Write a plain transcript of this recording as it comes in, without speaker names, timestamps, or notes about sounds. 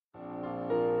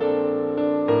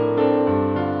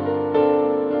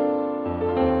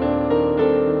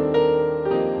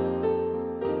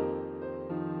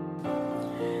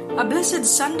Blessed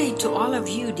Sunday to all of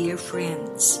you, dear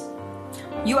friends.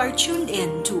 You are tuned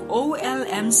in to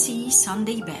OLMC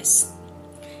Sunday Best.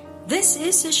 This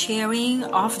is a sharing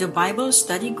of the Bible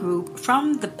study group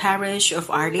from the parish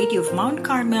of Our Lady of Mount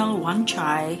Carmel, Wan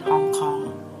Chai, Hong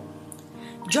Kong.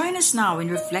 Join us now in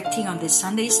reflecting on this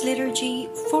Sunday's liturgy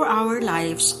for our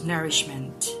life's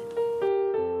nourishment.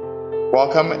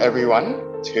 Welcome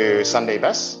everyone to Sunday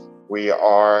Best. We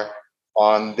are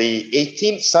on the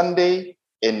 18th Sunday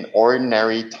in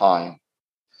Ordinary Time.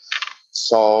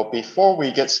 So before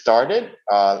we get started,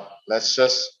 let's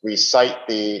just recite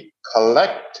the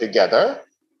collect together.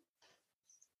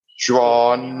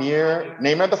 Draw near,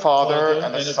 name of the Father,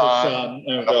 and the Son,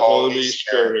 and the Holy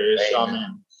Spirit.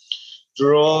 Amen.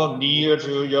 Draw near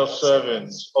to your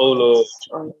servants, O Lord,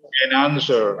 and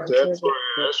answer their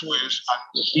prayers with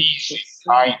unceasing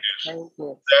kindness,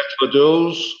 that for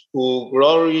those who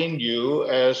glory in you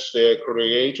as their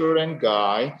Creator and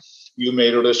Guide, you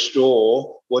may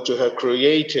restore what you have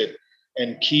created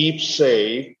and keep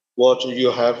safe what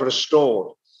you have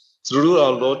restored. Through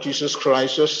our Lord Jesus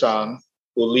Christ, your Son,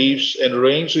 who lives and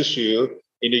reigns with you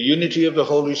in the unity of the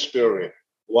Holy Spirit,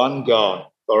 one God,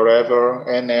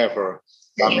 forever and ever.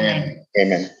 Amen.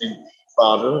 Amen.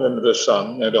 Father, and the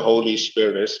Son, and the Holy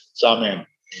Spirit. Amen.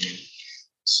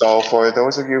 So for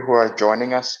those of you who are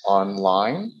joining us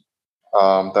online,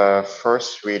 the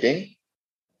first reading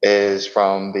is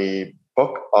from the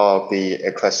book of the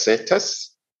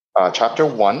Ecclesiastes, chapter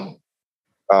 1,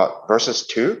 verses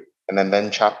 2, and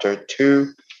then chapter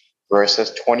 2,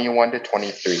 verses 21 to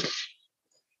 23.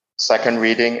 Second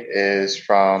reading is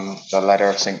from the letter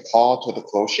of St. Paul to the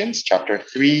Colossians, chapter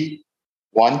 3,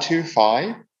 1 to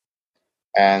 5,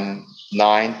 and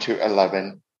 9 to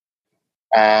 11.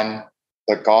 And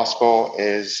the gospel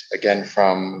is again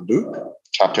from Luke,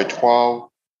 chapter 12,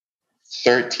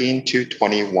 13 to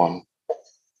 21.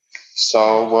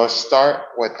 So we'll start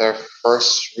with the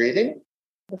first reading.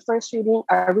 The first reading,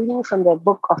 a reading from the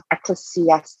book of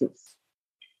Ecclesiastes.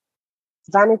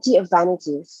 Vanity of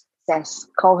vanities, says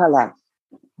Koheleth,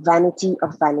 vanity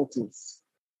of vanities.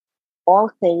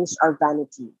 All things are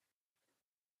vanity.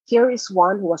 Here is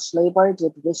one who has labored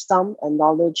with wisdom and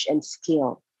knowledge and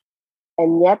skill,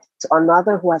 and yet to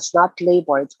another who has not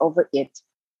labored over it,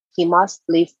 he must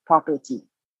leave property.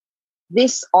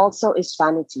 This also is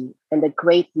vanity and a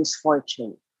great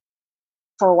misfortune.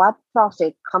 For what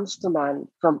profit comes to man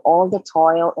from all the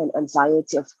toil and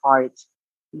anxiety of heart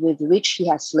with which he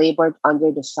has labored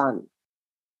under the sun?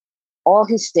 All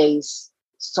his days,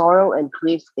 sorrow and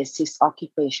grief is his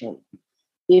occupation.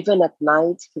 Even at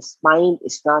night, his mind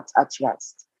is not at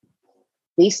rest.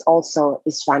 This also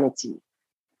is vanity.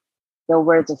 The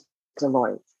word of the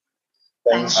Lord.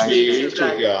 Thanks be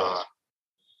to God.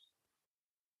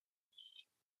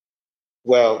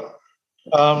 Well,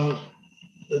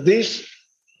 this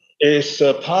is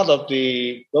part of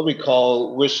the what we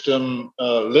call wisdom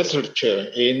literature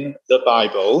in the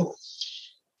Bible,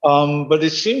 but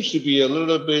it seems to be a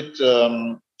little bit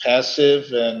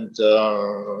passive and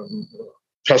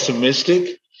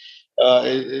pessimistic.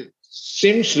 It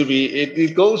seems to be,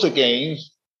 it goes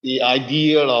against the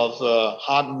idea of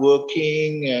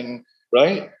hardworking and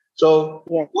right. So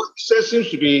Yes. what it seems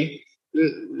to be,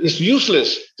 it's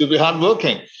useless to be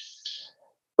hardworking.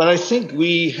 But I think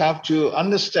we have to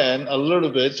understand a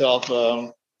little bit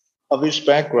of his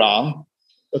background.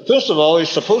 First of all,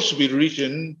 it's supposed to be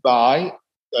written by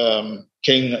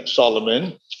King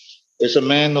Solomon. Is a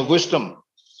man of wisdom.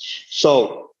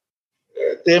 So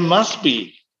there must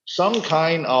be some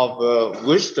kind of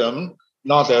wisdom,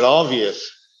 not that obvious.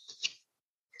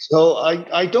 So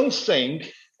I don't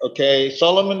think,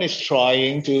 Solomon is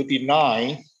trying to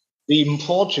deny the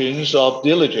importance of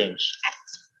diligence.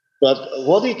 But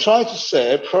what he tried to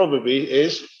say probably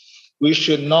is we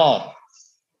should not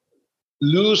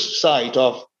lose sight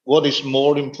of what is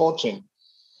more important.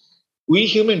 We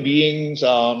human beings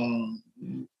are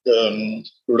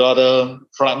rather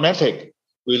pragmatic.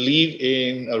 We live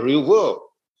in a real world.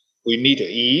 We need to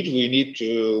eat, we need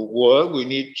to work, we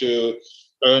need to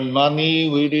earn money,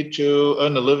 we need to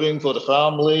earn a living for the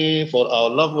family, for our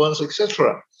loved ones,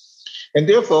 etc. And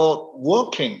therefore,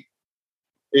 working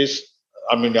is,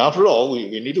 after all, we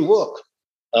need to work.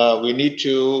 We need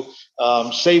to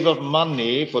save up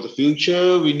money for the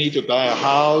future. We need to buy a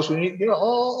house. We need,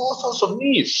 all sorts of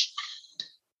needs.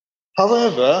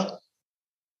 However,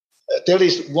 there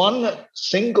is one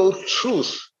single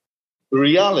truth,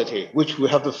 reality, which we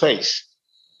have to face.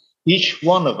 Each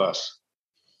one of us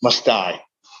must die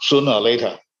sooner or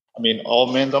later.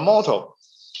 All men are mortal.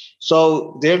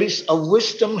 So there is a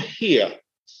wisdom here.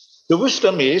 The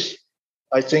wisdom is,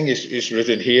 I think is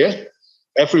written here,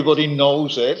 Everybody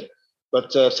knows it,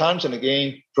 but times and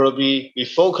again, probably we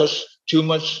focus too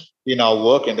much in our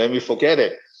work and then we forget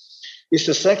it. It's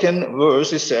the second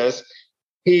verse. It says,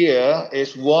 here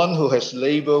is one who has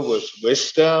labored with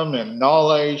wisdom and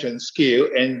knowledge and skill,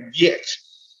 and yet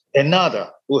another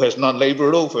who has not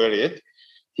labored over it,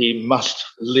 he must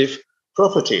live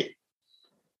property.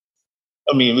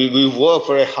 I mean, we work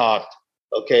very hard,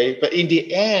 okay? But in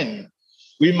the end,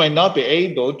 we might not be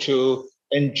able to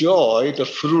enjoy the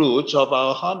fruits of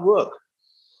our hard work.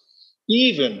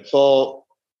 Even for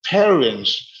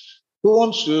parents who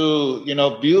wants to,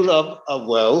 build up a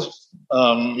wealth,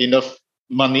 enough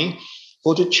money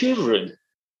for the children.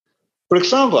 For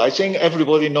example, I think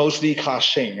everybody knows Li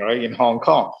Ka-shing, right, in Hong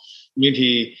Kong. I mean,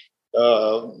 he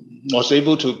was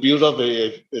able to build up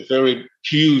a very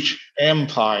huge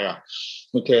empire,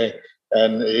 okay,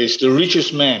 and is the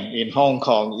richest man in Hong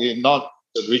Kong, not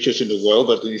the richest in the world,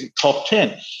 but the top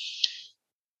 10.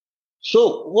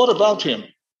 So what about him?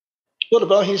 What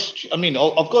about his,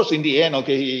 of course, in the end,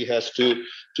 okay, he has to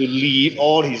leave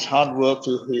all his hard work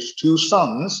to his two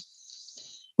sons,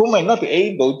 who might not be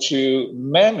able to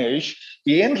manage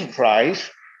the enterprise,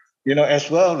 as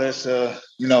well as,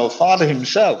 father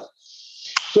himself.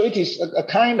 So it is a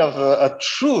kind of a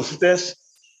truth that's,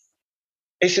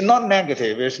 it's not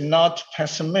negative, it's not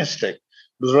pessimistic.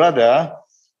 Rather,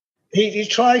 he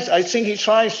tries, I think he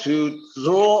tries to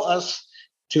draw us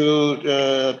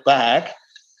to back,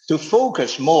 to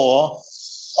focus more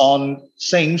on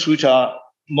things which are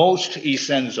most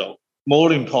essential,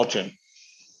 more important.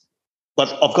 But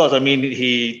of course,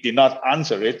 he did not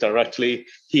answer it directly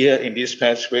here in this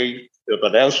passage,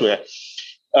 but elsewhere.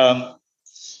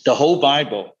 The whole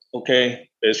Bible, okay,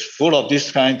 is full of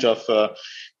these kinds of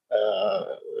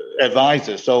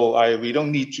advices. So we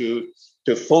don't need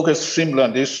to focus simply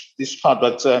on this part,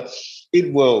 but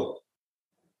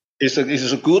it's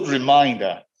a good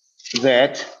reminder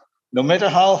that no matter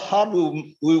how hard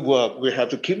we work, we have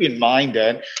to keep in mind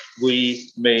that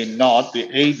we may not be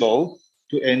able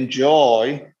to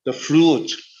enjoy the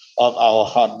fruit of our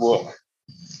hard work.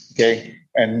 Okay,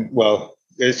 and well,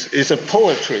 it's a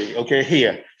poetry. Okay,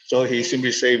 here. So he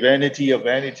simply say vanity of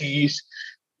vanities,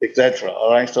 etc.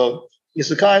 All right. So it's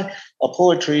a kind of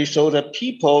poetry so that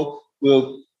people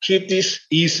will keep this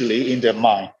easily in their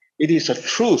mind. It is a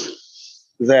truth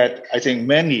that I think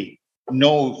many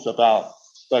knows about,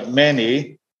 but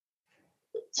many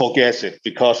forgets it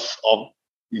because of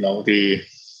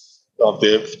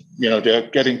they're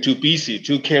getting too busy,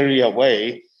 too carried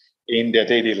away in their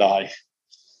daily life.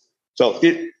 So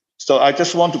I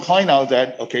just want to point out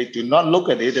that, okay, do not look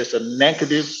at it as a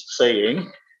negative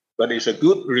saying, but it's a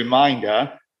good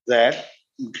reminder that,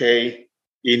 okay,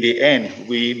 in the end,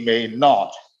 we may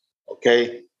not,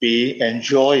 okay, be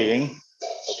enjoying,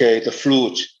 okay, the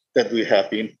fruit that we have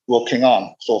been working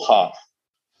on so hard.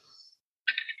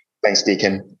 Thanks,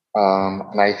 Deacon.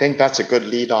 And I think that's a good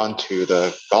lead on to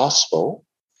the gospel.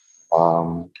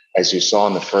 As you saw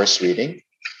in the first reading,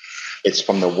 it's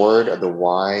from the word of the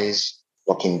wise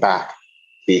looking back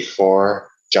before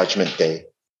Judgment Day.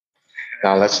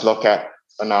 Now let's look at,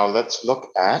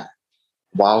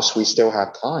 whilst we still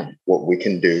have time, what we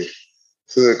can do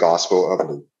through the gospel of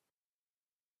Luke.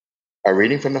 A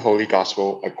reading from the Holy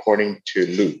Gospel according to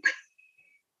Luke.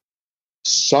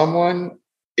 Someone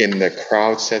in the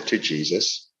crowd said to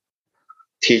Jesus,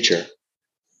 "Teacher,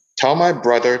 tell my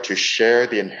brother to share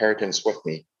the inheritance with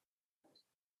me."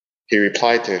 He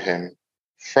replied to him,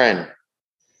 "Friend,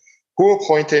 who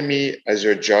appointed me as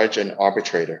your judge and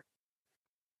arbitrator?"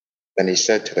 Then he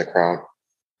said to the crowd,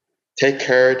 "Take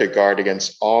care to guard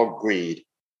against all greed,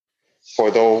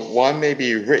 for though one may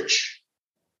be rich,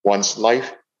 one's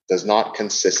life does not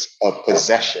consist of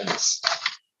possessions."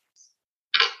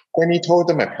 Then he told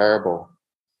them a parable.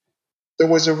 There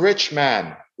was a rich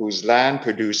man whose land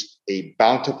produced a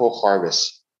bountiful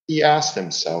harvest. He asked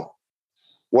himself,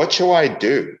 "What shall I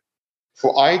do?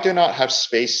 For I do not have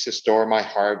space to store my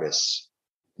harvest."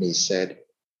 And he said,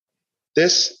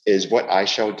 "This is what I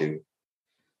shall do.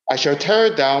 I shall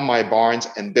tear down my barns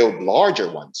and build larger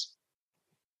ones.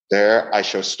 There I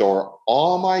shall store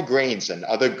all my grains and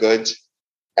other goods,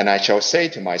 and I shall say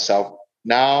to myself,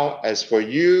 now as for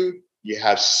you, you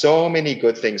have so many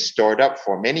good things stored up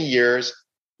for many years.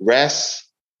 Rest,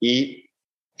 eat,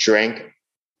 drink,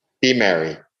 be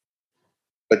merry."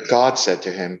 But God said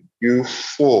to him, "You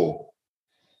fool,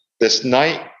 this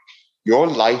night your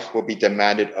life will be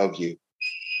demanded of you.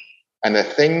 And the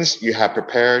things you have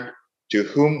prepared, to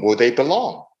whom will they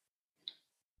belong?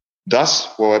 Thus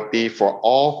will it be for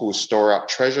all who store up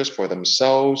treasures for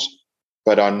themselves,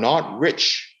 but are not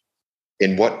rich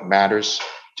in what matters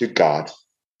to God."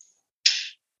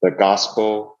 the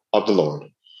gospel of the Lord.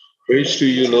 Praise to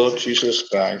you, Lord Jesus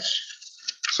Christ.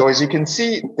 So as you can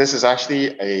see, this is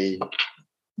actually a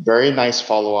very nice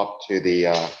follow-up to the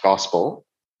gospel,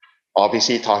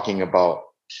 obviously talking about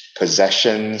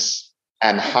possessions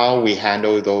and how we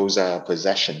handle those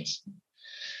possessions.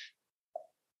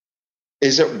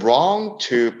 Is it wrong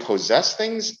to possess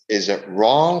things? Is it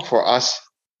wrong for us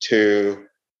to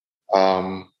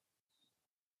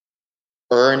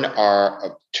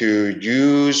to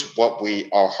use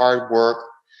our hard work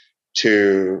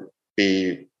to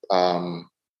be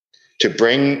to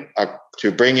bring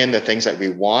in the things that we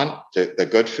want, the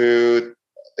good food,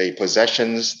 the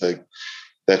possessions, the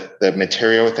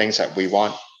material things that we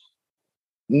want?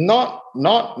 Not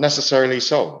necessarily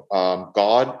so.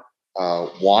 God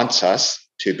wants us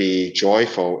to be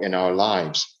joyful in our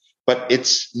lives, but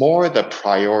it's more the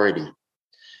priority.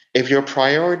 If your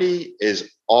priority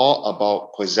is all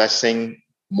about possessing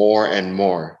more and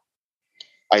more,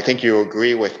 I think you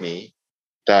agree with me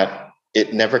that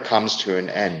it never comes to an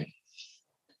end.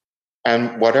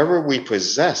 And whatever we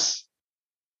possess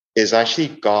is actually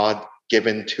God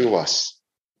given to us.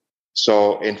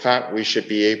 So in fact, we should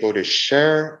be able to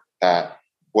share that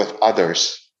with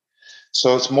others.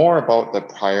 So it's more about the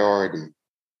priority.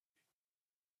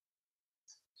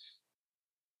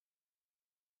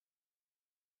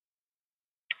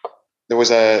 There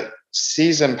was a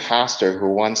seasoned pastor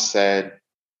who once said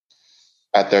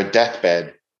at their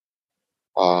deathbed,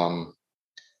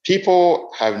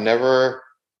 people have never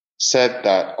said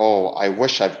that, oh, I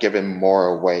wish I've given more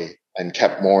away and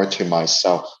kept more to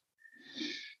myself.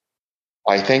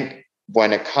 I think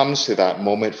when it comes to that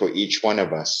moment for each one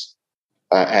of us,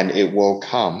 and it will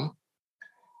come,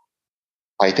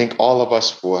 I think all of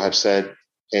us will have said,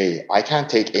 hey, I can't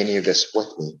take any of this with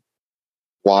me.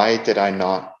 Why did I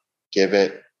not give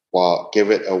it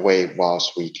away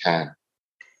whilst we can?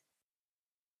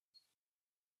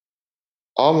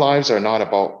 Our lives are not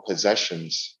about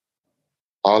possessions.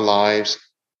 Our lives,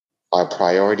 our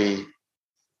priority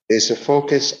is to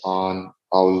focus on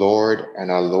our Lord and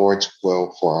our Lord's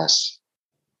will for us.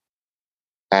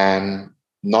 And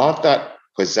not that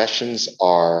possessions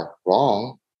are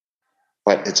wrong,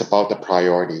 but it's about the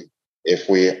priority. If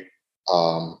we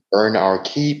earn our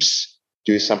keeps,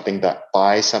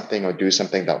 buy something or do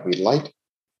something that we like,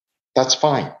 that's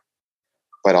fine.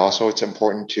 But also it's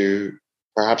important to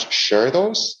perhaps share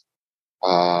those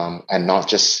and not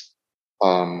just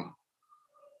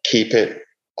keep it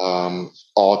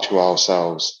all to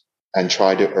ourselves and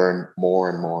try to earn more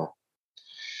and more.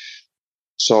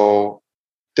 So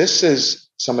this is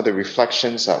some of the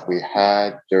reflections that we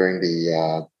had during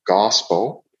the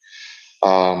gospel.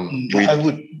 I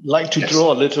would like to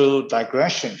draw a little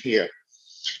digression here.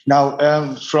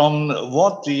 Now, from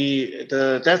what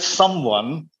that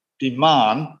someone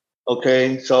demand,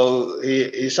 okay, so he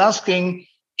is asking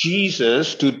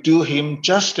Jesus to do him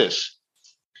justice.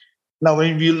 Now,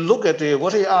 when you look at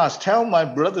what he asked, tell my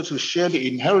brother to share the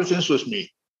inheritance with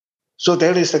me. So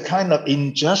there is a kind of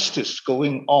injustice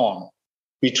going on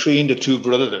between the two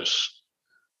brothers.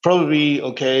 Probably,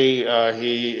 okay,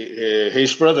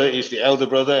 his brother is the elder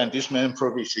brother, and this man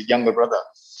probably is the younger brother.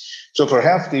 So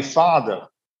perhaps the father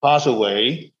passed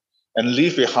away and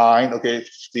leave behind, okay,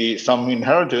 some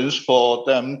inheritance for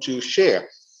them to share.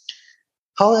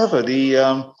 However, the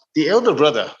elder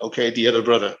brother,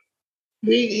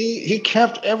 he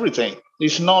kept everything.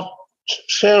 He's not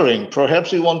sharing.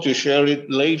 Perhaps he wants to share it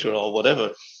later or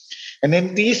whatever. And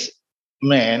then this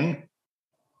man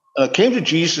came to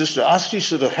Jesus to ask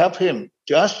Jesus to help him,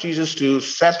 to ask Jesus to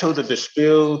settle the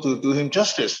dispute, to do him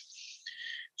justice.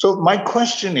 So my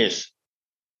question is,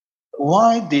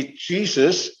 why did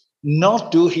Jesus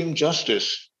not do him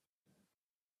justice?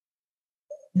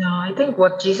 No, I think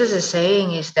what Jesus is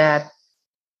saying is that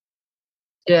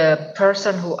the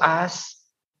person who asked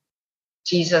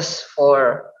Jesus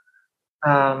for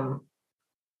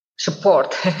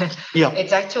support,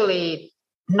 it's actually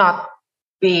not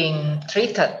being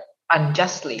treated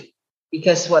unjustly,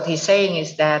 because what he's saying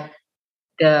is that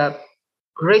the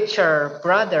richer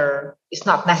brother is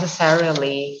not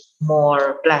necessarily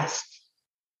more blessed,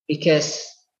 because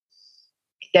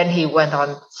then he went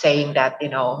on saying that,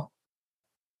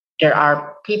 there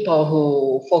are people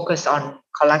who focus on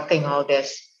collecting all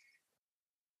this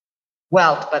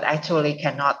wealth but actually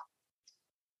cannot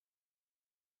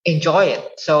enjoy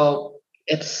it. So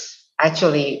it's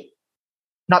actually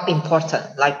not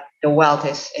important. Like the wealth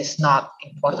is not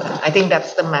important. I think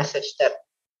that's the message that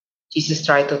Jesus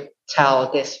tried to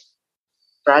tell this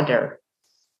brother.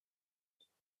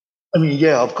 I mean,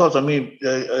 yeah, of course. I mean,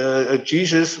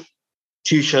 Jesus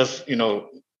teaches,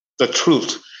 the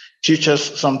truth. teach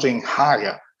us something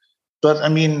higher. But I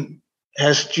mean,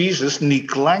 has Jesus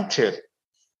neglected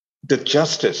the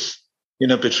justice,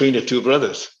 between the two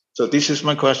brothers? So this is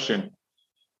my question.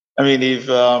 I mean, if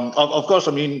of course,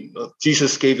 I mean,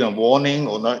 Jesus gave them a warning,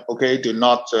 or not. Okay, do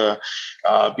not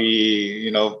be,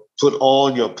 put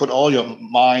all your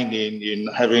mind in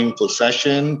having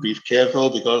possession. Be careful,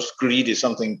 because greed is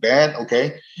something bad.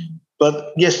 Okay,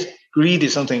 but yes, greed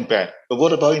is something bad. But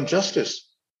what about injustice?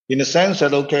 In the sense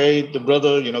that, okay, the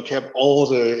brother, kept all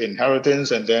the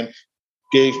inheritance and then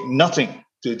gave nothing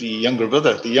to the younger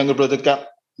brother. The younger brother got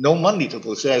no money to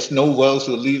possess, no wealth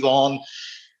to live on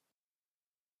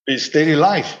his daily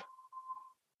life.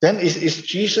 Then is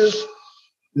Jesus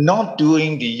not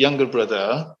doing the younger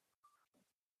brother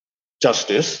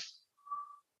justice?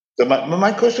 So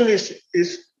my question is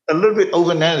a little bit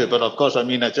open-ended, but of course, I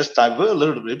mean, I just divert a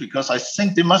little bit, because I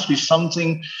think there must be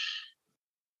something.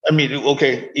 I mean,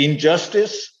 okay,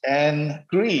 injustice and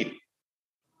greed,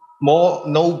 more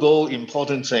noble,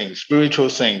 important things, spiritual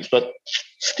things, but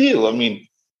still, I mean,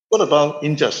 what about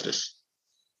injustice?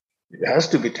 It has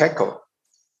to be tackled.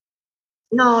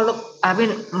 No, look, I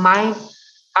mean,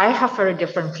 I have a very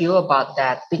different view about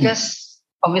that, because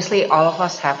obviously all of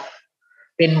us have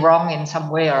been wrong in some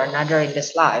way or another in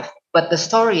this life, but the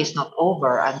story is not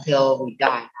over until we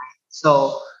die.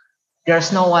 So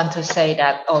there's no one to say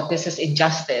that, oh, this is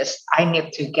injustice, I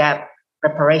need to get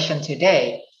reparation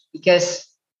today, because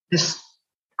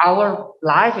our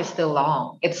life is still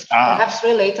long. It's perhaps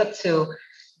related to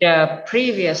the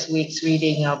previous week's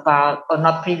reading about, or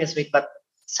not previous week, but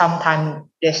sometime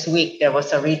this week, there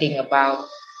was a reading about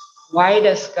why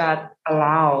does God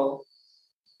allow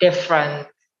different,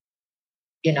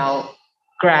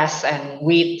 grass and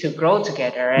wheat to grow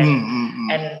together,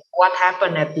 and what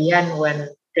happened at the end when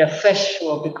the fish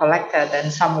will be collected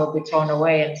and some will be thrown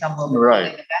away and some will be put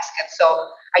in the basket. So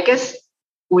I guess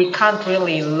we can't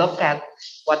really look at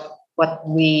what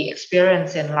we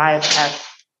experience in life as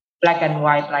black and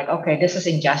white, like, okay, this is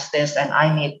injustice and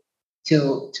I need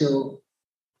to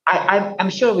I'm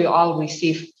sure we all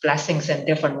receive blessings in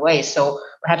different ways. So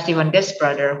perhaps even this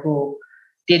brother who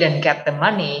didn't get the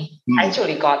money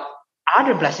actually got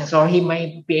other blessings, or he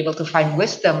may be able to find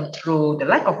wisdom through the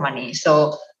lack of money.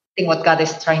 So I think what God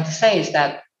is trying to say is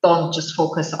that don't just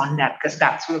focus on that, because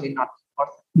that's really not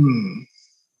important.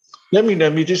 I mean,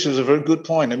 this is a very good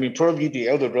point. I mean, probably the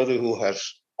elder brother who has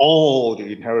all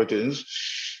the inheritance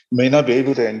may not be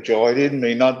able to enjoy it,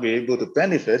 may not be able to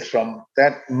benefit from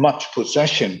that much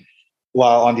possession.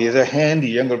 While on the other hand, the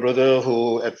younger brother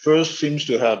who at first seems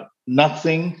to have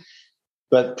nothing,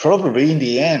 but probably in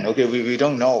the end, okay, we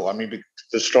don't know. I mean,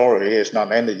 the story is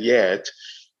not ended yet.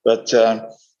 But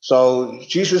so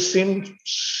Jesus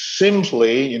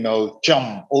simply,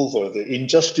 jump over the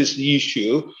injustice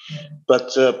issue,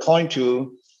 but point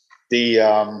to the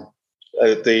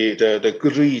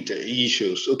greed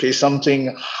issues. Okay,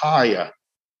 something higher.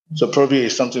 So probably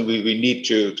it's something we need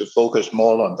to focus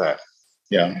more on that.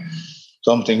 Yeah,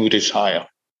 something which is higher.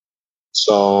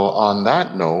 So on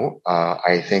that note,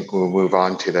 I think we'll move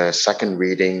on to the second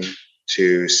reading,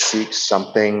 to seek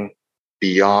something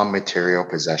beyond material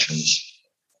possessions.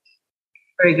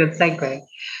 Very good segue.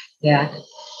 Yeah.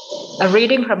 A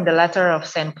reading from the letter of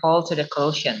St. Paul to the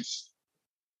Colossians.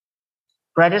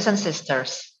 Brothers and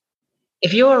sisters,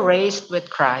 if you were raised with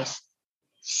Christ,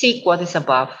 seek what is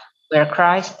above, where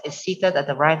Christ is seated at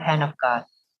the right hand of God.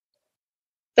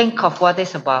 Think of what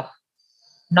is above,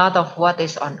 not of what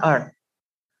is on earth.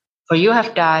 For you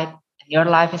have died, and your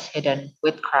life is hidden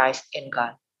with Christ in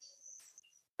God.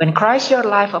 When Christ your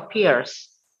life appears,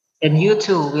 then you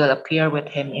too will appear with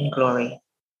him in glory.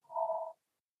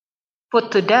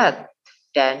 Put to death,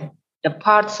 then, the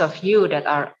parts of you that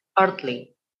are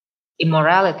earthly: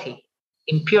 immorality,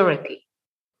 impurity,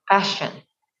 passion,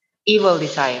 evil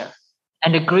desire,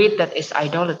 and the greed that is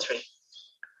idolatry.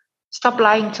 Stop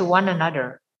lying to one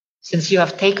another, since you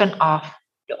have taken off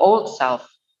the old self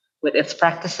with its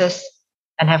practices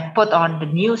and have put on the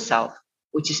new self,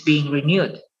 which is being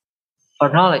renewed for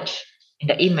knowledge in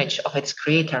the image of its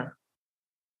creator.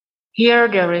 Here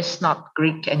there is not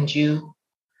Greek and Jew,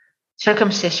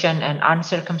 circumcision and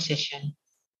uncircumcision,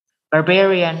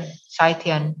 barbarian,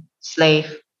 Scythian,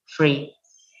 slave, free,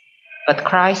 but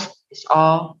Christ is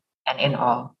all and in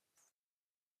all.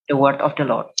 The word of the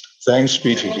Lord. Thanks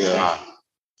be to God.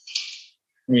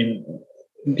 I mean,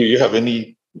 do you have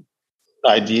any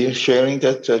idea sharing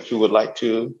that you would like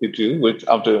to do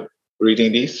after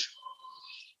reading these?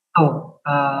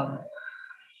 Yeah,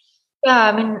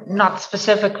 I mean, not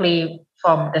specifically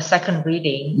from the second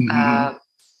reading,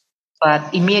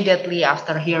 but immediately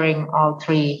after hearing all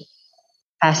three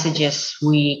passages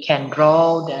we can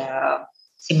draw the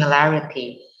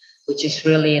similarity, which is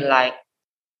really like,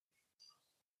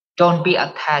 don't be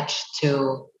attached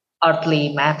to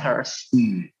earthly matters.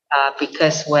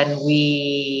 Because when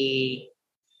we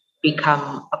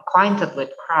become acquainted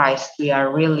with Christ, we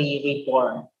are really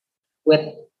reborn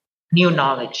with new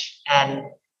knowledge. And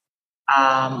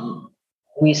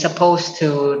we're supposed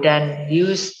to then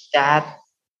use that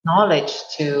knowledge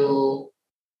to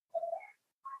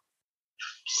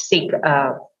seek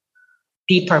a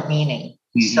deeper meaning.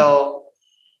 So,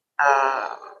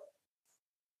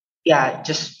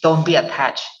 just don't be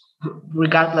attached,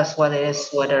 regardless what it is,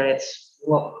 whether it's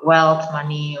wealth,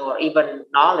 money, or even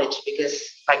knowledge, because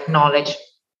like knowledge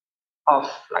of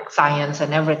like science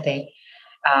and everything,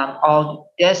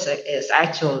 all this is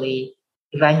actually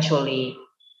eventually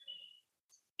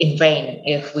in vain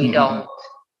if we don't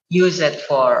use it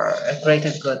for a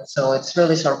greater good. So it's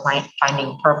really sort of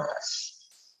finding purpose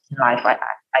in life.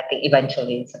 I think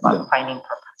eventually it's about finding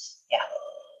purpose. Yeah.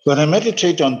 When I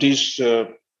meditate on this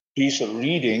piece of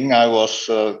reading, I was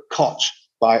caught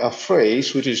by a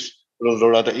phrase which is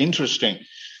rather interesting,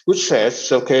 which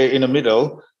says, in the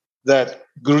middle, that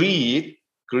greed,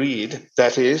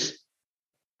 that is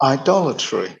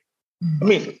idolatry. I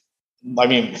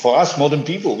mean, for us modern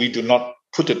people, we do not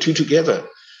put the two together.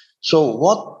 So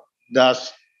what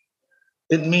does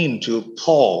it mean to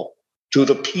Paul, to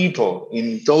the people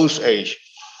in those age?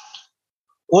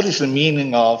 What is the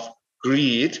meaning of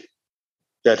greed,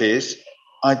 that is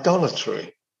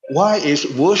idolatry? Why is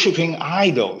worshipping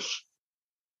idols?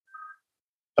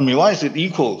 I mean, why is it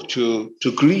equal to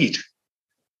greed?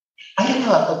 I don't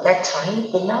know about that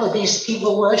time, but nowadays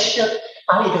people worship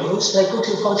idols, like go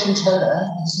to fortune teller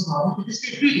and so on, because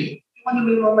they're greedy. They want to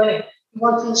make more money. They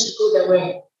want things to go their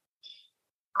way.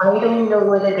 I don't know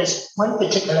whether there's one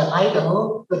particular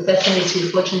idol, but definitely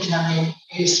fortune telling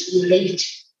is related.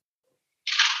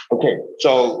 Okay,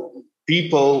 so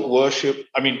people worship,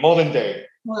 modern day,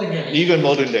 even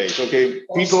modern days,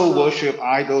 people worship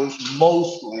idols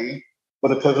mostly for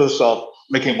the purpose of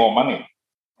making more money.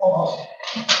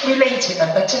 Related, a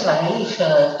better life,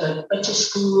 a better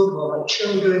school for my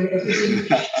children, everything.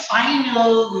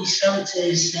 Final result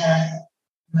is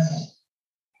money.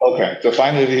 Okay, the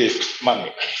final is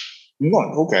money.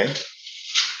 Okay.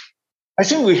 I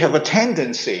think we have a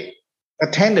tendency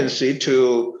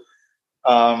to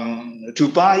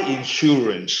buy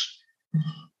insurance.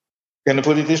 Can I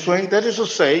put it this way? That is to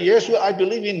say, yes, I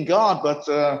believe in God, but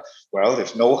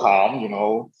there's no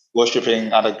harm,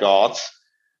 worshiping other gods.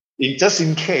 Just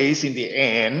in case, in the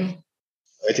end,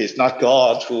 it is not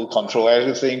God who control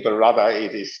everything, but rather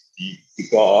it is the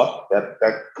God, that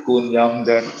Gunyam,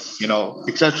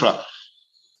 etc.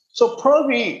 So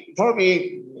probably,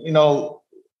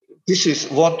 this is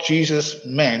what Jesus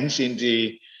meant in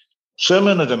the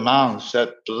Sermon on the Mount,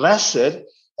 that blessed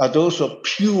are those who are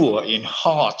pure in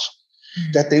heart,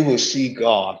 that they will see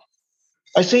God.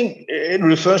 I think it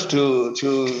refers to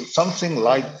something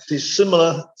like this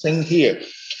similar thing here.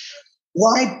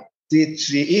 Why did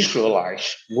the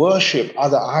Israelites worship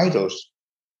other idols?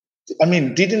 I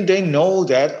mean, didn't they know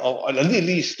that, or at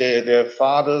least their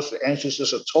fathers, their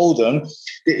ancestors had told them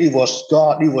that it was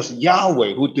God, it was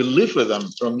Yahweh who delivered them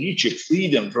from Egypt,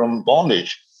 freed them from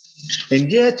bondage. And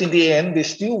yet, in the end, they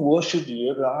still worship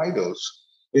the other idols,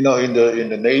 in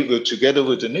the neighbor, together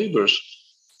with the neighbors.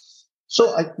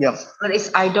 So, But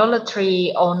is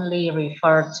idolatry only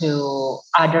referred to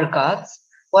other gods?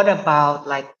 What about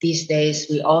like these days?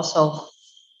 We also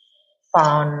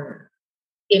found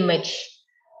image,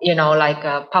 like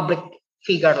a public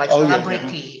figure, like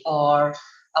celebrity or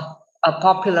a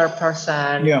popular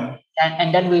person. Yeah.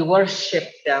 And then we worship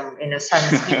them in a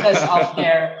sense because of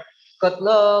their good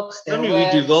looks. Then we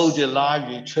devote their life,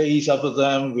 we chase after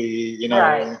them,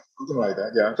 right. Something like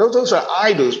that. Yeah. So those are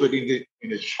idols, but in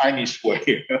the Chinese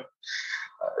way.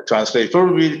 Translate.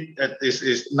 Probably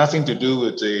is nothing to do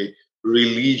with the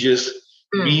religious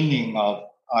meaning of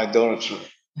idolatry.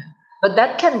 But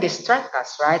that can distract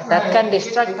us, right? That can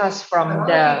distract us from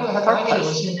the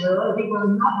purpose. People are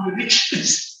not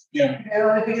religious.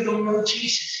 People don't know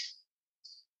Jesus.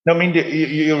 No, I mean,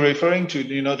 you're referring to,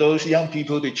 those young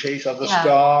people, they chase after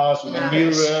stars,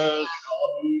 mirrors, and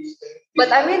all these things.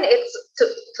 But I mean, it's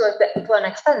to an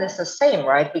extent, it's the same,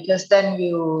 right? Because then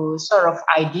you sort of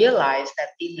idealize that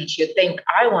image. You think,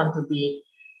 I want to be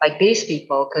like these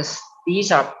people because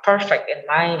these are perfect in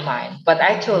my mind. But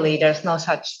actually, there's no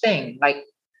such thing. Like,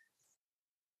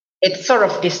 it sort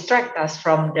of distracts us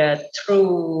from the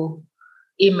true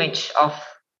image of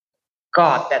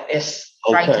God that is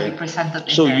trying to be presented.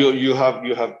 So you have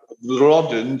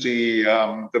broadened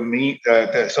the mean.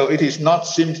 So it is not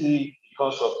simply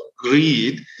because of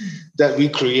greed that we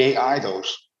create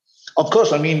idols. Of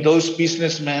course, I mean those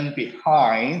businessmen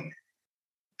behind,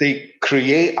 they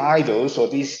create idols for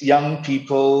these young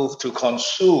people to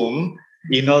consume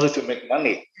in order to make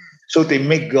money. So they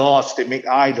make gods, they make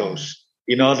idols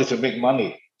in order to make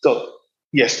money. So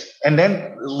yes, and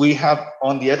then we have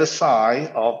on the other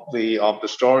side of the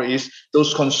story is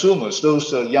those consumers,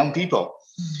 those young people.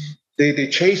 They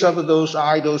chase after those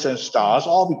idols and stars,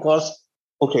 all because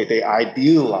they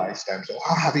idealize them. So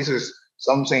this is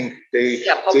something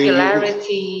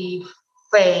popularity,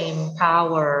 fame,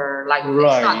 power, like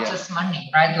it's not just money,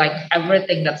 right? Like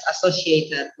everything that's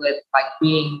associated with like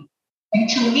being. And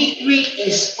to me, greed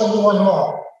is when you want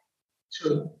more.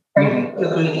 True. Right?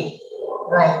 You're greedy.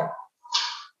 Right.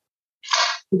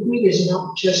 The greed is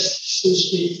not just so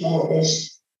straightforward.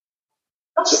 It's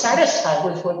not satisfied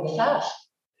with what you have.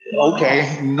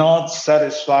 Not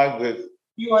satisfied with.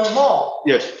 You want more.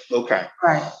 Yes. Okay.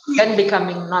 Right. Then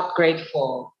becoming not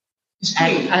grateful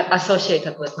and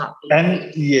associated with not being.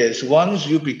 And yes, once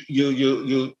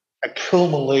you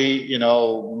accumulate,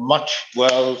 much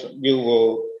wealth, you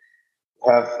will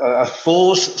have a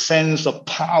false sense of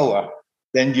power.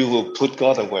 Then you will put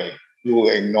God away. You will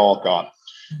ignore God.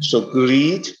 So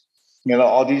greed,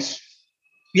 all these.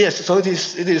 Yes. So it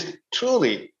is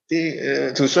truly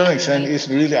to a certain extent is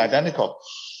really identical.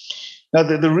 Now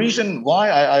the reason why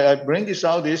I bring this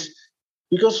out is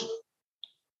because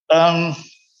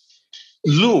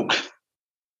Luke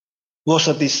was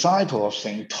a disciple of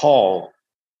St. Paul,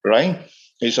 right?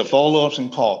 He's a follower of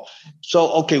St. Paul.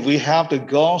 So, we have the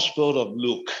Gospel of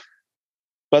Luke.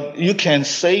 But you can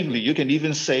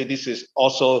even say this is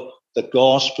also the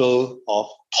Gospel of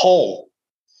Paul.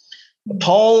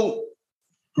 Paul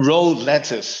wrote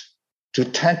letters to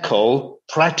tackle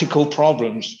practical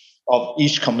problems of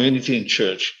each community and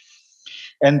church.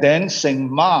 And then St.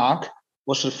 Mark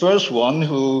was the first one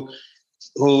who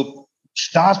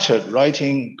started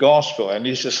writing gospel, and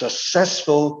it's a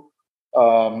successful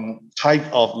type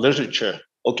of literature.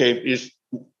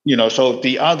 So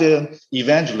the other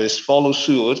evangelists follow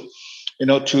suit,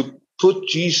 to put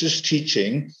Jesus'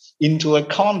 teaching into a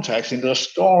context, into a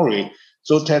story,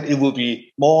 so that it will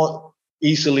be more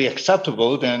easily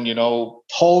acceptable than,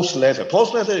 Paul's letter.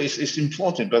 Paul's letter is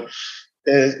important, but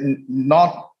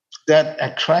not that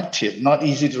attractive, not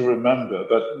easy to remember,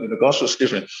 but the gospel is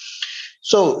different.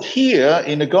 So here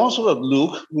in the Gospel of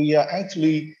Luke, we are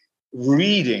actually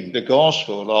reading the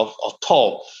Gospel of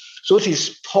Paul. So it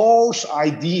is Paul's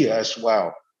idea as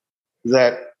well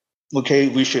that,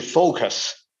 we should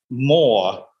focus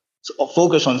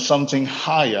on something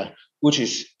higher, which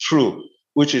is true,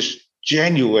 which is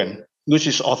genuine, which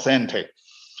is authentic.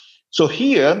 So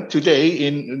here today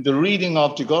in the reading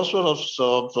of the Gospel of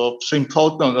St.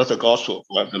 Paul, no, not the Gospel,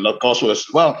 but the Gospel as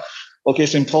well.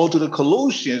 St. Paul to the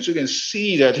Colossians, you can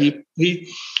see that he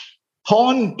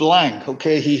point blank,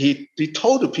 he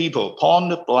told the people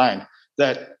point blank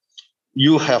that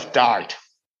you have died.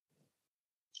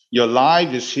 Your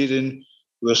life is hidden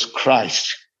with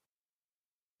Christ.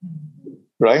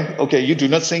 Right? You do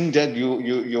not think that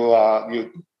you are.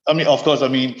 Of course,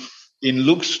 in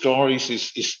Luke's stories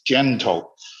is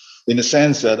gentle, in the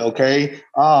sense that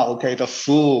the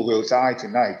fool will die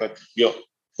tonight, but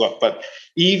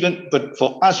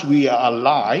for us, we are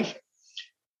alive.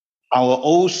 Our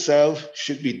old self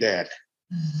should be dead.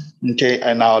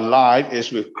 And our life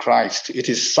is with Christ. It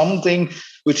is something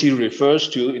which he refers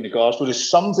to in the gospel. It is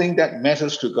something that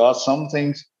matters to God,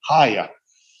 something higher.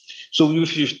 So we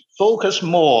should focus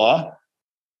more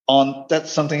on that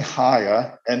something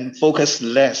higher and focus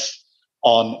less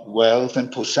on wealth and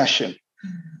possession.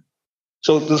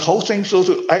 So the whole thing.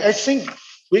 I think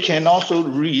we can also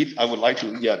read. I would like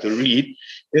to read.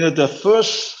 The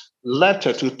first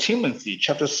letter to Timothy,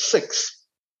 chapter 6.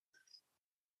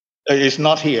 It's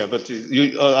not here, but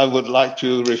I would like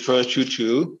to refer you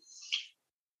to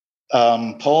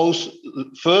Paul's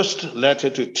first letter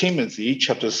to Timothy,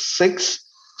 chapter 6,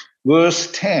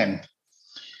 verse 10.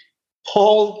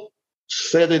 Paul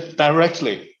said it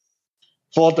directly.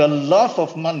 For the love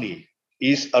of money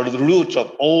is a root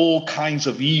of all kinds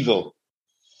of evil.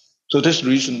 So this is the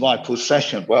reason why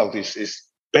possession, this is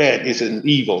bad, is an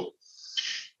evil.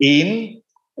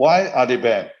 Why are they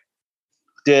bad?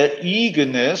 Their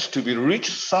eagerness to be rich,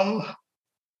 some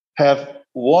have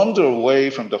wandered away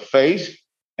from the faith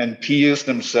and pierced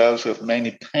themselves with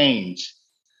many pains.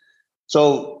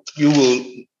 So you will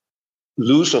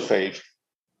lose your faith.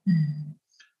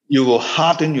 You will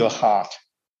harden your heart.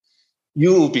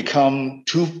 You will become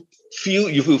too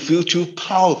you will feel too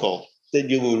powerful that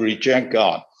you will reject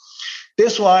God.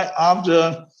 That's why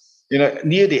after,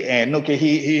 near the end, okay,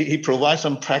 he provides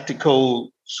some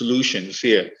practical solutions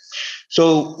here.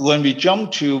 So when we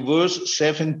jump to verse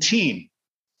 17,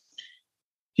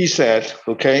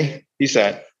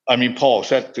 Paul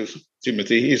said to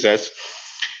Timothy, he says,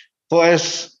 for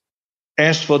as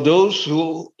for those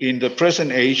who in the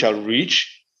present age are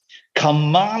rich,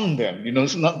 command them,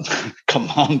 it's not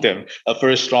command them, a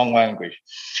very strong language,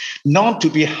 not to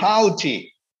be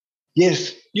haughty.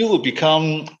 Yes, you will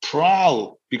become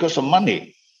proud because of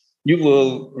money. You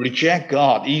will reject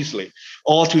God easily,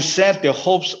 or to set their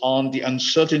hopes on the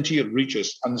uncertainty of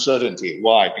riches. Uncertainty.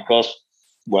 Why? Because,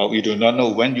 you do not know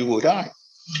when you will die.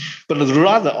 But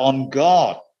rather on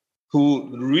God,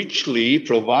 who richly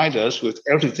provides us with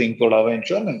everything for our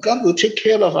enjoyment. God will take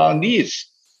care of our needs.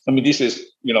 This is,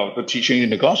 the teaching in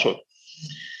the gospel.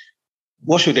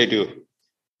 What should they do?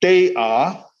 They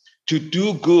are to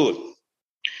do good,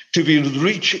 to be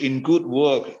rich in good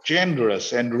work,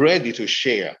 generous and ready to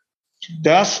share,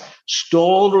 thus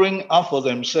storing up for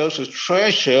themselves a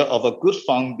treasure of a good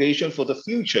foundation for the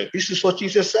future. This is what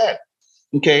Jesus said.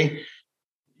 Okay,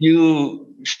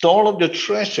 you store up your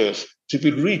treasures to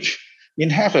be rich in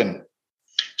heaven,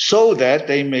 so that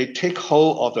they may take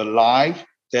hold of the life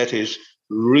that is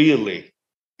really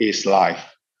is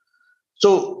life.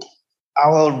 So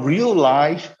our real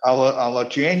life, our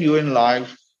genuine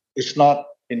life is not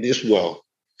in this world.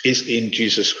 It's in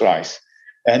Jesus Christ,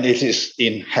 and it is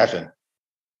in heaven.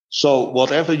 So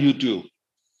whatever you do,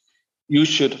 you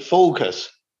should focus.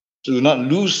 Do not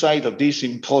lose sight of this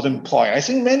important point. I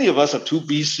think many of us are too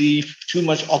busy, too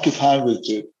much occupied with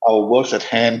our works at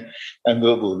hand, and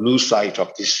we will lose sight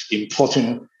of this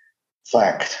important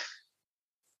fact.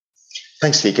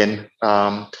 Thanks, Deacon.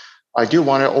 I do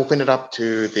want to open it up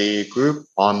to the group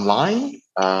online.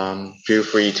 Feel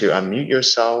free to unmute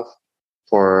yourself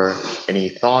for any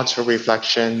thoughts or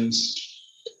reflections.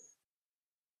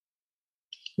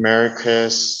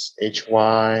 Maricus,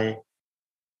 HY.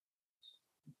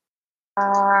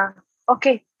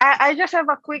 Okay. I just have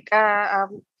a quick.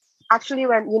 Actually,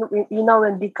 when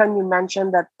when Deacon, you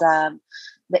mentioned that the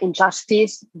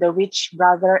injustice, the rich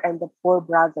brother and the poor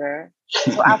brother.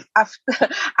 So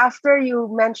after you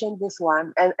mentioned this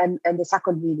one and the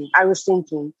second reading, I was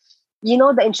thinking,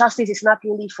 the injustice is not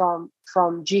really from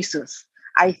Jesus.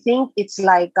 I think it's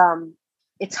like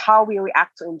it's how we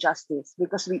react to injustice,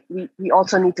 because we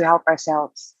also need to help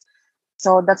ourselves.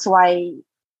 So that's why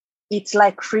it's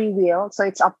like free will. So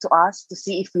it's up to us to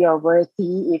see if we are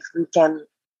worthy, if we can,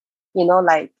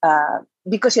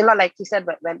 because like you said,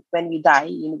 when we die,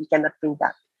 we cannot bring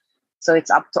that. So it's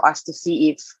up to us to see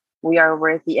if we are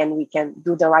worthy and we can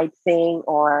do the right thing,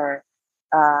 or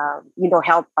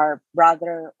help our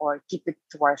brother, or keep it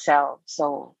to ourselves.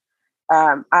 So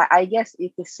I guess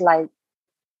it is like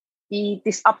it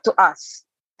is up to us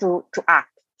to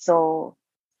act. So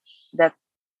that's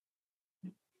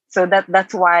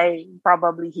why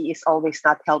probably he is always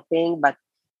not helping, but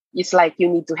it's like you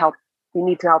need to help. We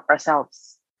need to help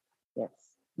ourselves. Yes.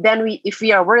 Then if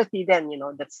we are worthy, then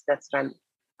that's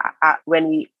when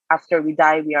we, after we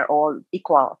die, we are all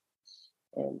equal,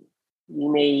 and we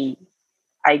may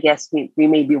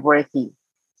be worthy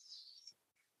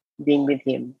being with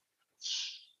him.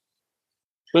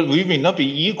 But we may not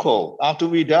be equal after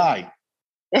we die.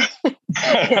 Yeah.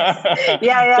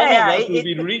 Some of us will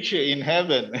be richer in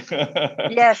heaven.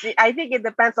 Yes, I think it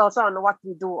depends also on what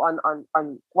we do on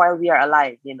while we are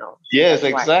alive. Yes,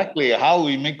 exactly. How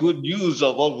we make good use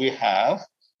of what we have.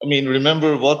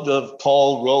 Remember what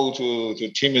Paul wrote to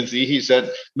Timothy. He said,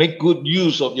 make good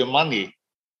use of your money,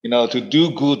 to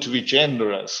do good, to be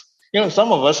generous.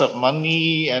 Some of us have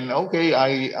money, and okay,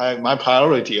 I my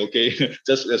priority, okay,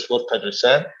 just as what Peter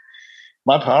said,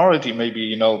 my priority may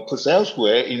be, put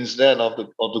elsewhere instead of the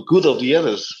good of the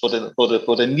others, for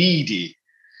the needy.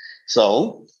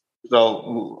 So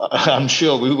I'm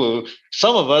sure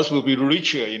some of us will be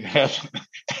richer in heaven.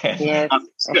 Yes.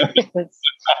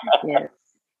 Yes.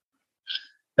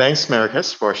 Thanks,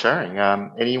 Maricus, for sharing.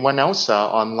 Anyone else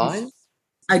online?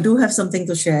 I do have something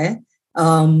to share.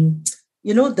 In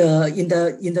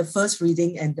the first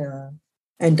reading and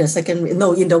the second,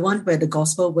 in the one where the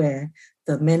gospel where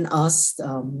the man asked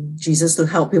Jesus to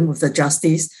help him with the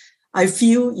justice, I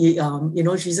feel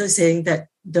Jesus saying that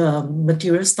the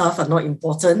material stuff are not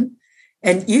important,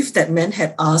 and if that man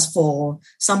had asked for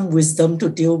some wisdom to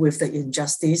deal with the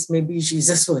injustice, maybe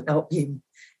Jesus would help him,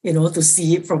 to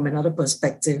see it from another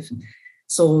perspective.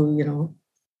 So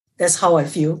That's how I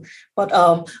feel. But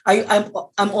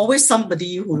I'm always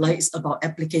somebody who likes about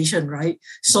application, right?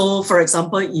 So, for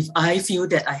example, if I feel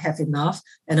that I have enough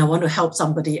and I want to help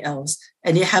somebody else,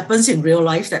 and it happens in real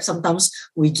life that sometimes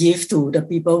we give to the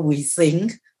people we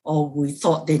think or we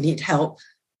thought they need help.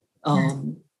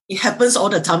 It happens all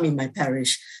the time in my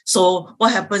parish. So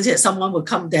what happens is someone will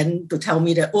come then to tell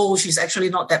me that, oh, she's actually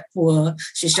not that poor.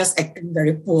 She's just acting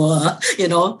very poor, you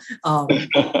know.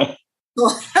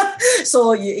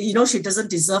 So you know, she doesn't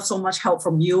deserve so much help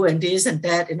from you and this and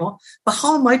that, you know. But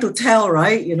how am I to tell,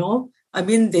 right? You know, I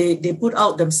mean, they put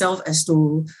out themselves as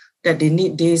to that they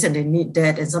need this and they need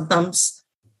that. And sometimes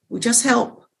we just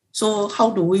help. So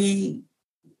how do we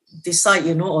decide,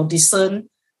 you know, or discern,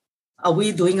 are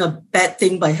we doing a bad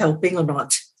thing by helping or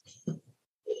not?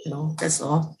 You know, that's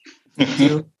all. Thank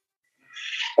you.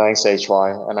 Thanks, HY.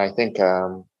 And I think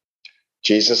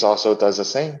Jesus also does the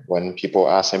same. When people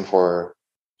ask him for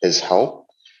his help,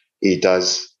 he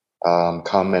does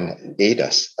come and aid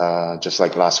us. Just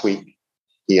like last week,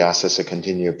 he asked us to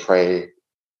continue to pray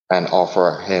and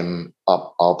offer him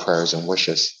up our prayers and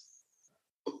wishes.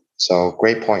 So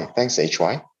great point. Thanks,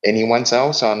 HY. Anyone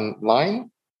else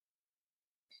online?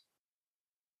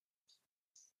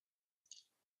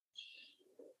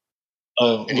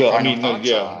 We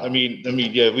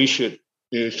should,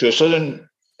 to a certain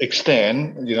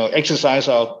extent, you know, exercise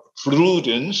our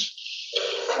prudence.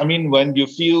 I mean, when you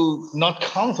feel not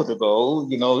comfortable,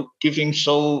 you know, giving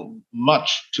so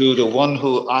much to the one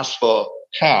who asks for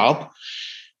help,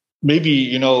 maybe,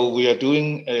 you know, we are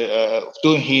doing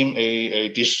him a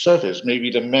disservice.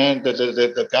 Maybe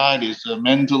the guy is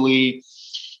mentally,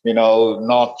 you know,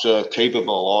 not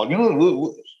capable, or, you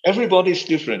know, everybody's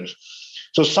different.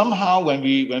 So somehow when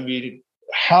we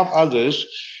help others,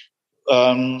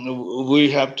 we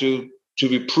have to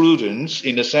be prudent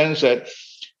in the sense that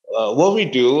what we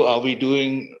do, are we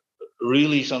doing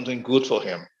really something good for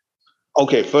him?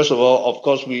 Okay, first of all, of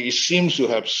course, it seems to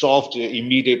have solved the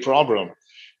immediate problem,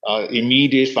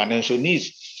 immediate financial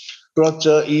needs. But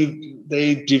if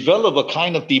they develop a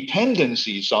kind of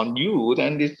dependencies on you,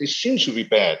 then it seems to be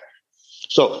bad.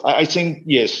 So I think,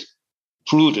 yes,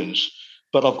 prudence.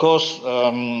 But of course,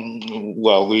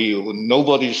 nobody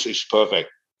is perfect.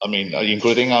 I mean,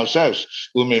 including ourselves,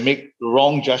 we may make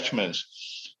wrong judgments.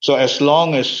 So as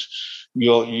long as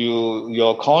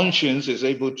your conscience is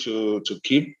able to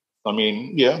keep, I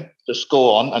mean, yeah, just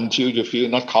go on until you feel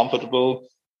not comfortable.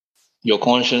 Your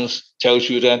conscience tells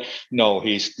you that no,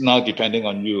 he's now depending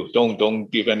on you.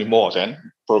 Don't give any more. Then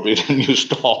probably then you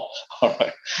stop. All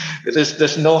right.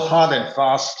 There's no hard and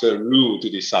fast rule to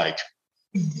decide.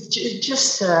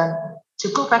 Just to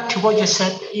go back to what you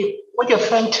said, what your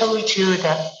friend told you,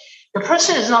 that the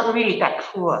person is not really that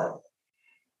poor.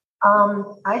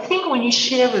 I think when you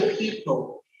share with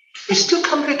people, it's too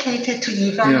complicated to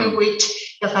evaluate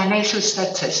the financial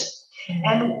status.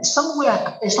 And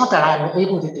somewhere, it's not that I'm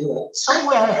able to do it.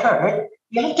 Somewhere I heard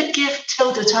you have to give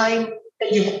till the time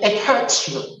that it hurts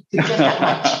you to get that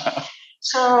much.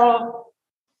 So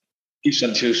give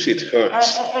until it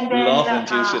hurts. And then, love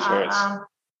until it hurts.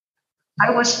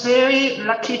 I was very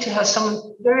lucky to have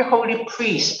some very holy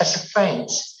priests as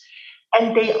friends,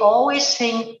 and they always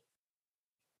think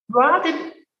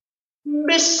rather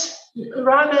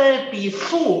be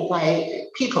fooled by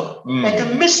people than to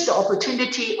miss the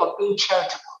opportunity of being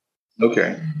charitable.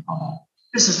 Okay.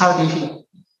 This is how they feel.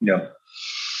 Yeah.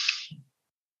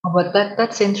 But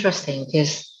that's interesting,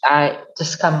 because I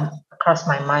just come across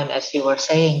my mind as you were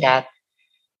saying that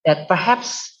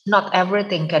perhaps not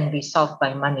everything can be solved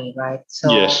by money, right?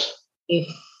 So yes.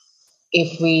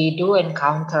 if we do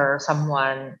encounter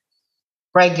someone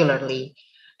regularly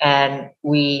and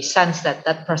we sense that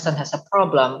person has a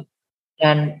problem,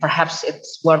 then perhaps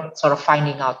it's worth sort of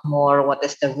finding out more what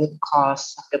is the root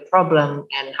cause of the problem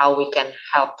and how we can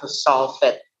help to solve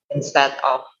it, instead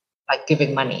of like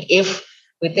giving money. If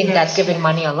we think that giving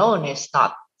money alone is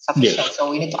not sufficient,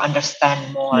 so we need to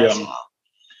understand more as well.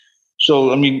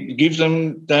 So, I mean, give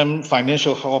them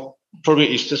financial help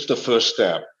probably is just the first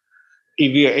step.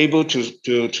 If we are able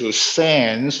to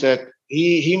sense that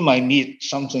he might need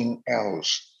something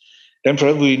else, then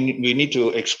probably we need to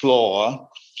explore.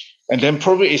 And then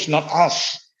probably it's not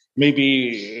us.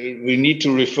 Maybe we need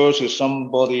to refer to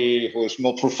somebody who is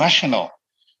more professional,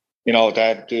 you know,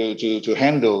 that to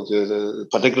handle the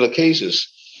particular cases.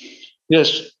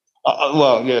 Yes.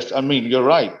 Yes. I mean, you're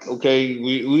right. Okay.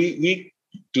 We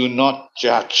do not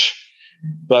judge,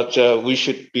 but we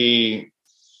should be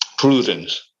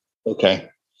prudent. Okay.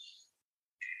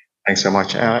 Thanks so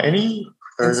much. Any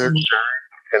further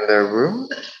sharing in the room?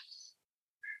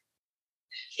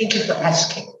 Thank you for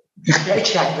asking.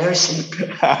 Actually, I'm very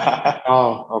sleepy.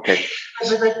 Oh, okay.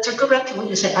 But to go back to what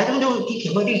you said, I don't know,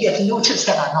 Deacon, whether you have noticed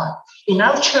that or not. In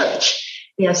our church,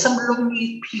 there are some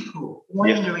lonely people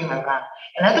wandering around.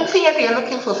 And I don't think that they are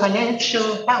looking for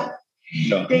financial help.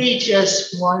 No. They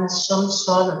just want some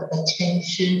sort of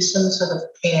attention, some sort of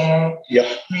care.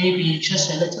 Yeah. Maybe just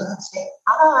a little say,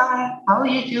 hi, how are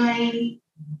you doing?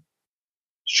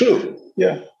 True.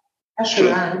 Yeah.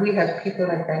 Actually, we have people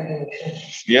like that in the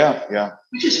church. Yeah.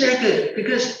 Which is very good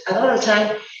because a lot of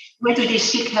time, where do they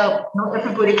seek help? Not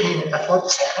everybody can afford to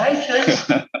say, hi,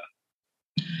 church.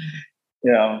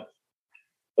 Yeah.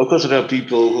 Of course, there are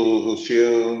people who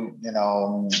feel,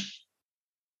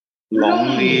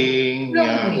 lonely,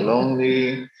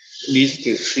 needs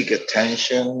to seek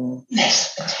attention.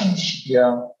 Yes, attention.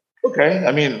 Yeah. Okay.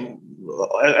 I mean,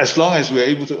 as long as we're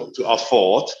able to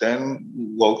afford,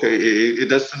 then okay, it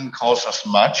doesn't cost us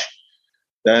much.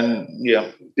 Then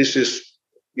this is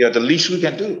the least we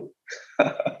can do.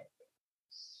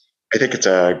 I think it's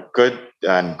a good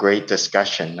and great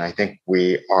discussion. I think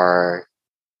we are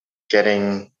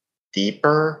getting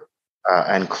deeper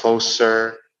and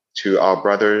closer to our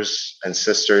brothers and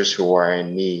sisters who are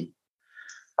in need.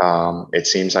 It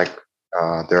seems like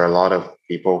there are a lot of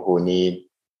people who need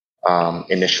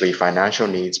initially financial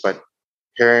needs, but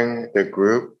hearing the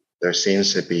group, there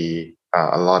seems to be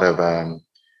a lot of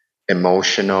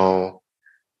emotional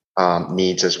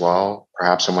needs as well.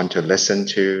 Perhaps someone to listen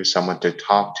to, someone to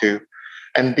talk to.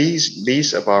 And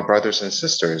these of our brothers and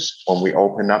sisters, when we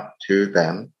open up to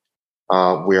them,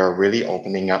 we are really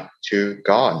opening up to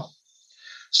God.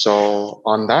 So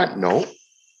on that note,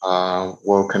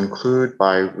 we'll conclude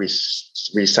by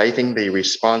reciting the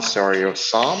responsorial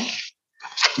psalm.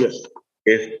 Yes.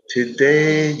 If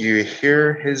today you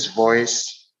hear his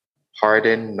voice,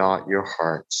 harden not your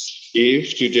hearts.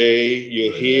 If today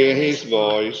you hear his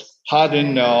voice,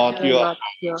 harden not your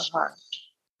heart.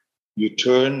 You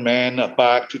turn men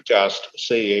back to dust,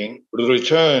 saying,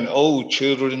 return, O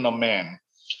children of men.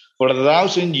 For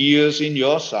 1,000 years in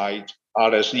your sight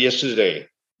are as yesterday,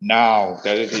 now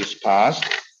that it is past,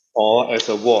 or as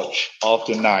a watch of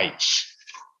the nights.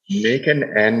 Make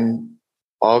an end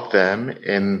of them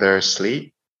in their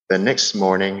sleep. The next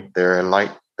morning they are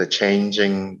like the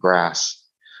changing grass,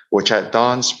 which at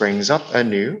dawn springs up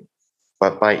anew,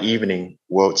 but by evening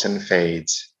wilts and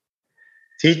fades.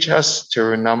 Teach us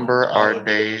to number our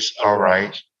days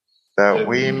aright, that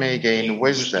we may gain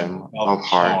wisdom of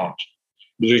heart.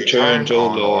 Return, O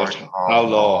Lord, how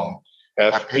long?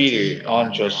 Have pity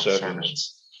on your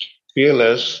servants. Fill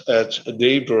us at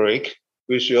daybreak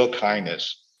with your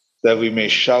kindness, that we may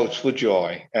shout for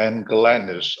joy and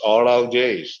gladness all our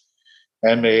days.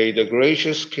 And may the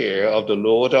gracious care of the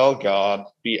Lord our God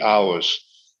be ours.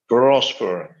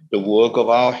 Prosper the work of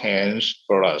our hands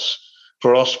for us.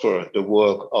 Prosper the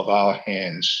work of our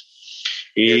hands.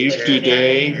 If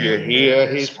today you hear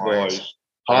his voice,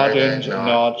 harden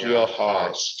not your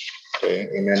hearts. Okay.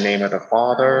 In the name of the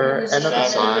Father, and of the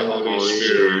Son, and of the Holy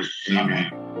Spirit.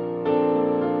 Amen.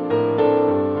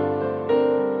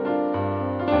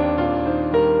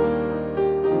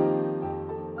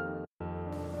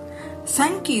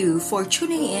 Thank you for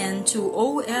tuning in to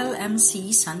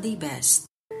OLMC Sunday Best.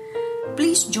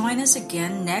 Please join us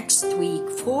again next week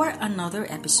for another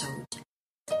episode.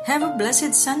 Have a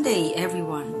blessed Sunday,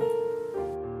 everyone.